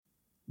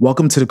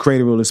Welcome to the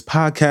Creative Rulers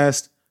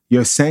Podcast,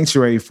 your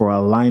sanctuary for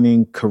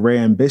aligning career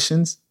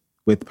ambitions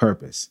with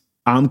purpose.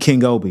 I'm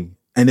King Obi,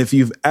 and if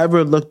you've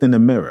ever looked in the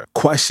mirror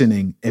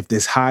questioning if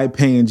this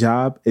high-paying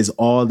job is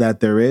all that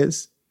there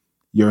is,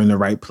 you're in the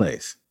right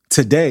place.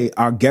 Today,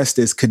 our guest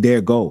is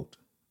Kadir Gold,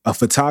 a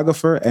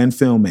photographer and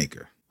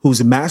filmmaker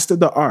who's mastered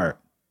the art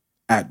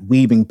at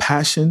weaving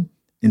passion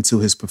into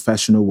his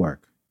professional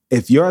work.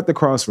 If you're at the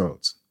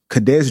crossroads,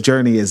 Kadir's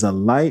journey is a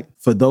light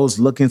for those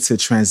looking to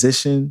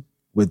transition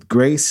with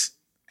grace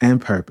and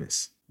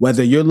purpose.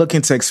 Whether you're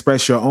looking to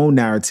express your own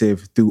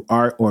narrative through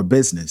art or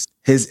business,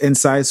 his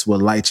insights will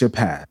light your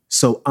path.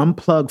 So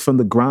unplug from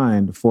the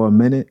grind for a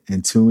minute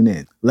and tune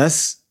in.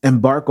 Let's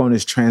embark on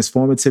this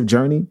transformative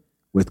journey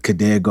with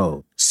Kadir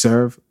Gold.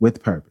 Serve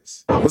with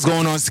purpose. What's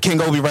going on? It's King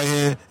Obi right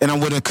here, and I'm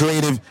with a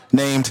creative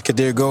named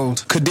Kadir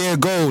Gold. Kadir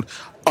Gold.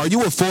 Are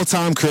you a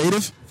full-time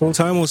creative?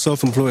 Full-time or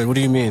self-employed? What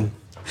do you mean?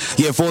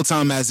 Yeah,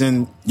 full-time as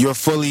in you're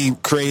fully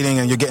creating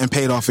and you're getting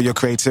paid off for your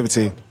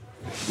creativity.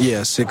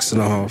 Yeah,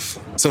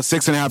 6.5. So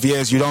 6.5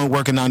 years, you don't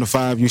work a 9 to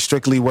 5, you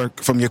strictly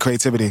work from your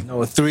creativity?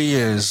 No, 3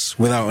 years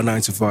without a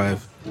 9 to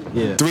 5.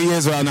 Yeah. 3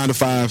 years without 9 to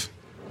 5.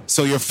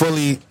 So you're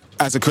fully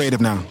as a creative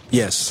now?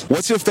 Yes.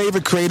 What's your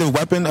favorite creative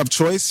weapon of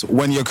choice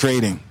when you're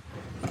creating?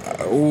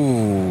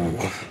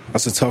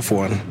 That's a tough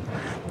one.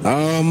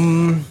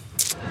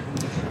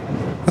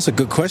 That's a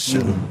good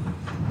question.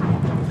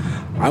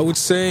 I would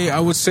say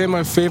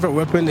my favorite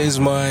weapon is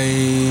my.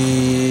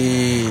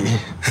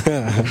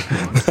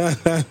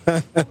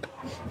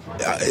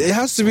 It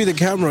has to be the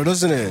camera,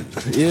 doesn't it?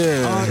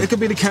 Yeah. It could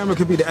be the camera, it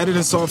could be the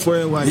editing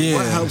software. What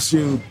helps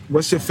you?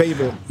 What's your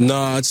favorite? No,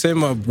 I'd say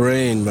my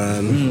brain,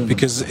 man.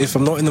 Because if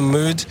I'm not in the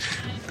mood,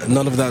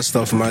 none of that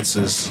stuff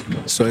matters.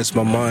 So it's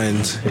my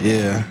mind.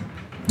 Yeah.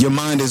 Your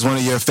mind is one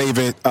of your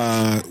favorite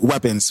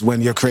weapons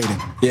when you're creating.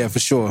 Yeah, for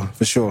sure.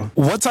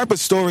 What type of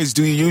stories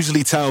do you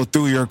usually tell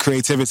through your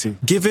creativity?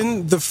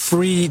 Given the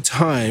free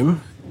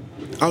time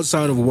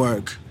outside of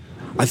work,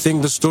 I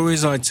think the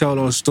stories I tell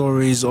are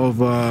stories of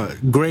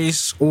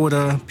grace,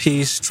 order,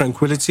 peace,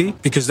 tranquility,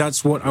 because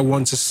that's what I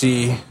want to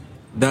see,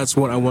 that's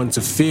what I want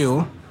to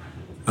feel.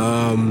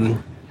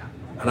 And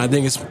I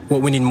think it's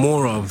what we need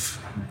more of,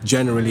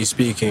 generally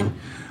speaking.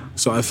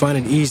 So I find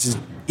it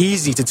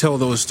easy to tell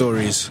those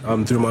stories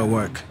through my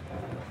work.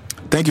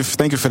 Thank you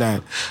for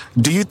that.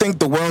 Do you think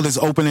the world is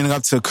opening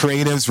up to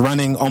creatives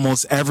running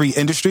almost every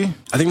industry?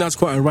 I think that's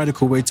quite a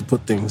radical way to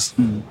put things.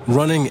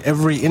 Running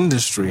every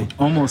industry.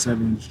 Almost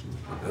every industry.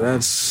 I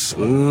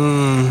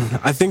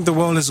think the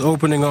world is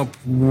opening up,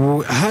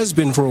 has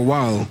been for a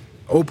while,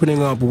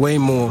 opening up way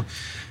more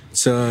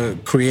to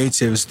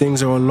creatives.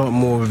 Things are a lot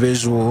more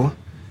visual.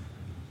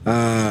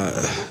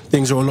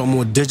 Things are a lot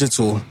more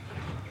digital.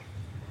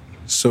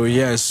 So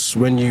yes,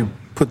 when you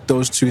put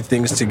those two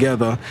things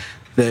together,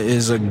 there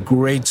is a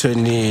greater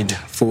need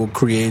for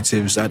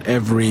creatives at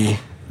every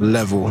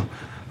level.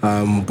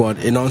 But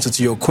in answer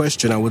to your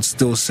question, I would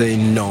still say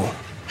no.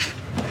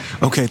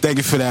 Okay, thank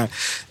you for that.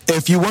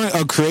 If you weren't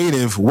a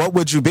creative, what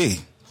would you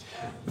be?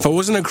 If I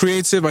wasn't a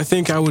creative, I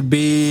think I would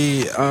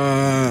be...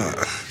 I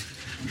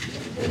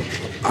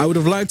would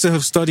have liked to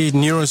have studied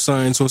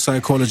neuroscience or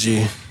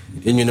psychology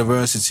in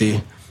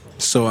university.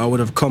 So I would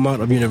have come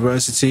out of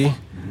university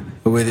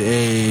with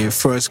a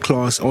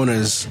first-class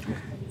honors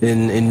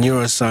in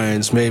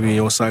neuroscience, maybe,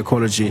 or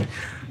psychology.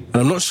 And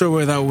I'm not sure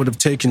where that would have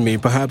taken me.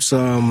 Perhaps,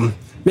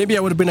 maybe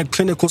I would have been a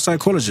clinical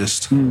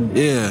psychologist.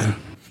 Yeah.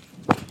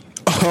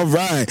 All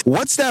right.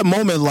 What's that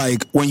moment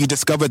like when you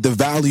discovered the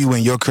value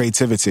in your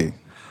creativity?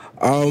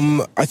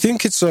 I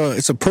think it's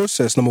a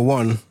process, number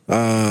one.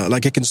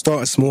 Like it can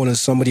start as small as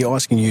somebody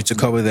asking you to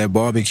cover their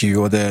barbecue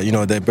or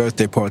their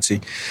birthday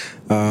party.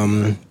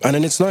 And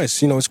then it's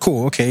nice, it's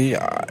cool. Okay,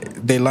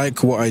 they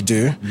like what I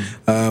do.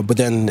 But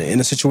then in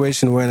a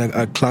situation where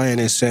a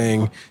client is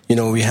saying,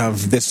 we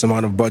have this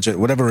amount of budget,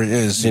 whatever it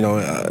is,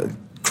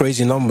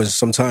 crazy numbers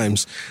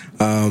sometimes.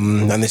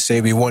 And they say,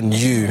 we want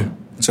you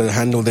to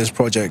handle this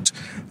project,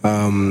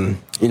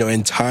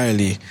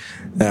 entirely.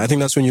 I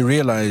think that's when you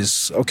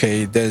realize,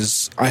 okay,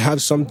 I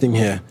have something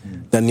here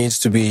that needs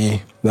to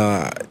be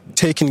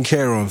taken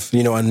care of,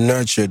 and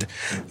nurtured,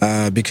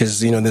 because,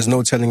 there's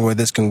no telling where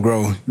this can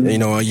grow.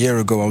 A year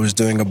ago I was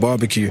doing a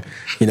barbecue,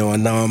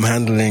 and now I'm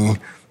handling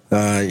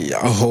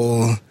a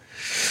whole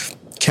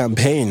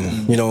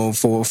campaign,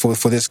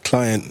 for this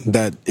client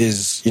that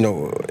is,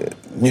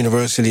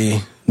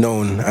 universally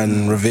known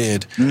and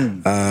revered.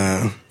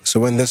 So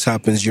when this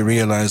happens, you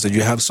realize that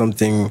you have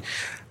something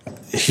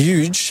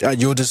huge at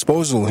your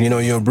disposal.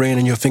 Your brain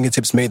and your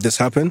fingertips made this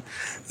happen.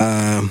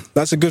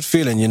 That's a good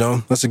feeling,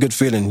 That's a good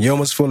feeling. You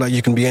almost feel like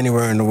you can be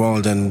anywhere in the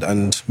world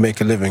and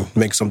make a living,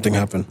 make something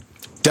happen.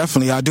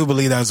 Definitely, I do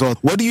believe that as well.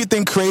 What do you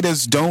think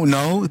creators don't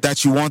know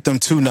that you want them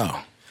to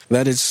know?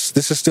 This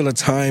is still a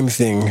time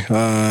thing.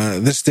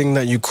 This thing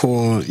that you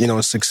call,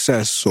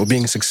 success or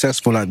being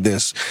successful at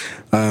this,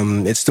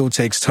 it still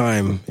takes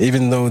time.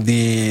 Even though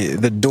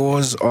the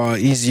doors are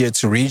easier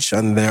to reach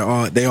and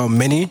they are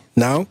many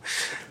now,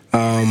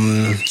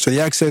 so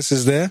the access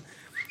is there,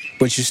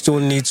 but you still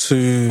need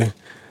to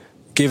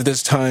give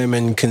this time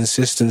and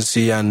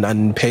consistency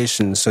and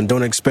patience, and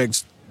don't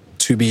expect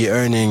to be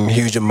earning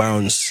huge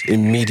amounts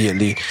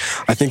immediately.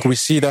 I think we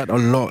see that a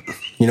lot,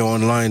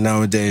 online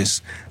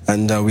nowadays,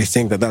 and we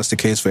think that that's the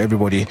case for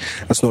everybody.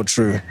 That's not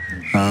true.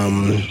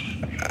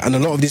 And a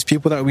lot of these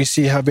people that we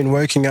see have been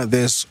working at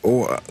this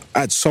or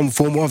at some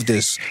form of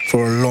this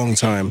for a long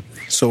time.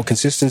 So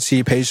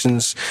consistency,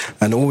 patience,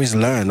 and always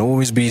learn,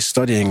 always be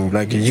studying.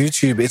 Like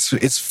YouTube,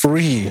 it's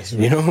free,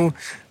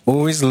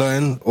 Always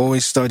learn,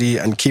 always study,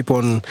 and keep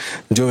on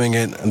doing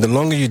it. And the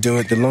longer you do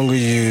it, the longer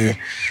you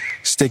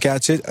stick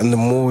at it, and the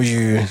more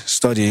you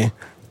study,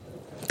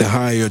 the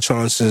higher your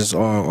chances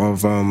are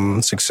of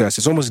success.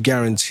 It's almost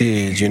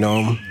guaranteed,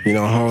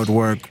 hard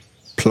work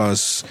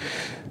plus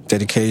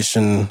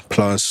dedication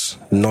plus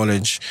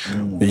knowledge.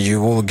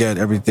 You will get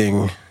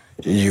everything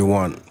you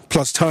want.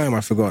 Plus time,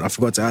 I forgot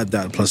to add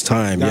that. Plus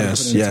time,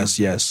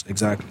 yes,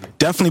 exactly.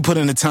 Definitely put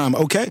in the time,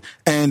 okay?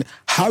 And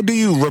how do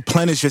you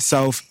replenish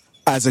yourself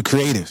as a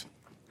creative?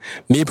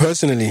 Me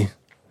personally,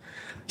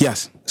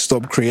 yes.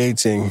 Stop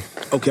creating.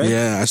 Okay.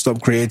 Yeah, I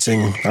stopped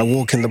creating. I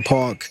walk in the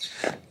park,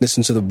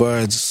 listen to the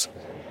birds,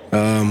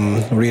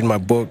 read my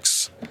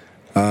books,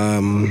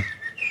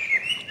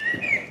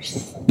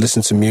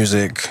 listen to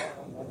music,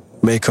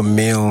 make a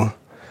meal,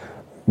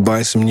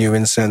 buy some new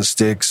incense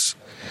sticks.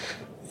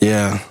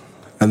 Yeah.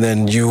 And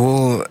then you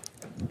will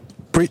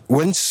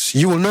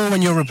know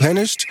when you're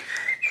replenished,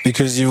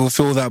 because you will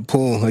feel that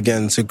pull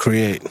again to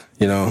create,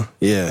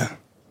 Yeah.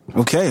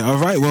 Okay, all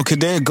right. Well,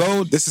 Kadir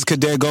Gold, this is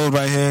Kadir Gold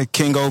right here.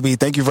 King Obi,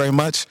 thank you very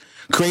much.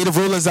 Creative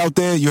rulers out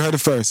there, you heard it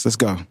first. Let's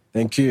go.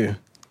 Thank you.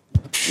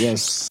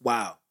 Yes.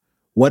 Wow.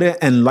 What an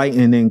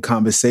enlightening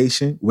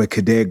conversation with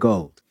Kadir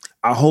Gold.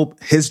 I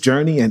hope his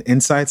journey and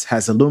insights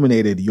has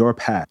illuminated your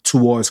path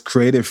towards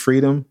creative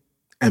freedom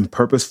and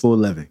purposeful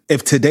living.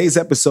 If today's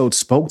episode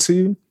spoke to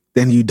you,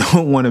 then you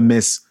don't want to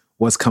miss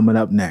what's coming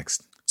up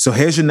next. So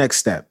here's your next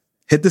step.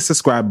 Hit the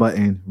subscribe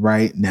button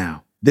right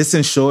now. This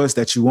ensures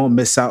that you won't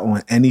miss out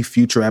on any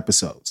future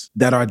episodes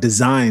that are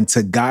designed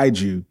to guide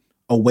you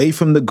away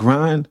from the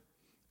grind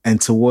and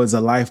towards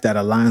a life that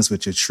aligns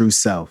with your true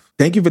self.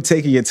 Thank you for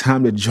taking your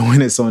time to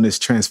join us on this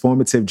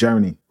transformative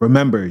journey.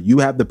 Remember, you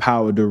have the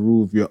power to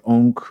rule your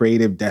own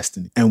creative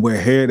destiny, and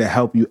we're here to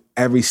help you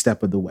every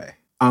step of the way.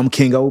 I'm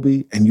King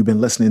Obi, and you've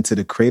been listening to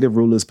the Creative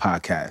Rulers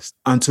Podcast.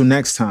 Until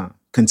next time,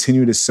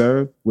 continue to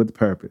serve with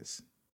purpose.